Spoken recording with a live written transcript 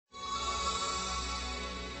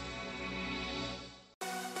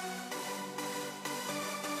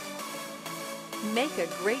Make a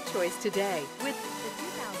great choice today with the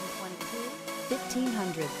 2022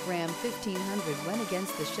 1500. Ram 1500 went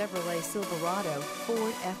against the Chevrolet Silverado,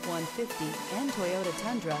 Ford F-150, and Toyota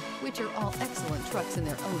Tundra, which are all excellent trucks in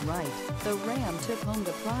their own right. The Ram took home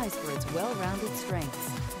the prize for its well-rounded strengths.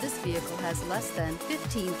 This vehicle has less than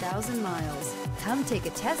 15,000 miles. Come take a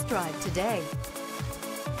test drive today.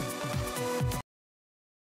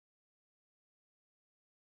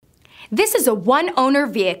 This is a one-owner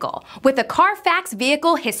vehicle with a Carfax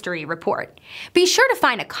Vehicle History Report. Be sure to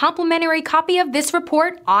find a complimentary copy of this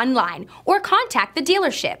report online or contact the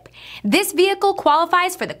dealership. This vehicle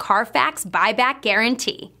qualifies for the Carfax Buyback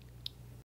Guarantee.